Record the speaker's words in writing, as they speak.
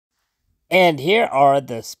And here are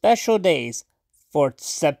the special days for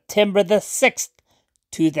September the 6th,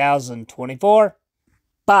 2024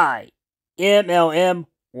 by MLM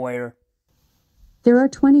Warrior. There are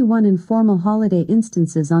 21 informal holiday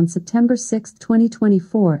instances on September 6,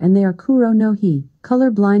 2024, and they are Kuro no Hi,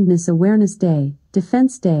 Color Blindness Awareness Day,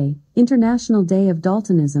 Defense Day, International Day of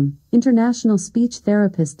Daltonism, International Speech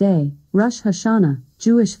Therapist Day, Rosh Hashanah,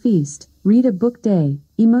 Jewish Feast, Read a Book Day,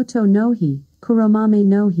 Imoto no Hi, Kuromame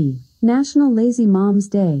no Hi, National Lazy Moms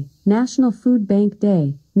Day, National Food Bank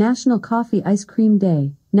Day, National Coffee Ice Cream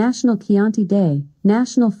Day, National Chianti Day,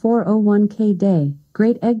 National 401k Day,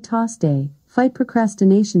 Great Egg Toss Day, Fight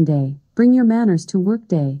Procrastination Day, Bring Your Manners to Work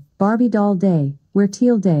Day, Barbie Doll Day, Wear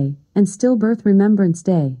Teal Day, and Stillbirth Remembrance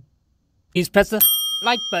Day. Please press the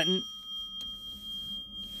like button.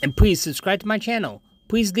 And please subscribe to my channel.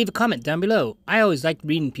 Please leave a comment down below. I always like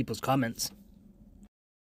reading people's comments.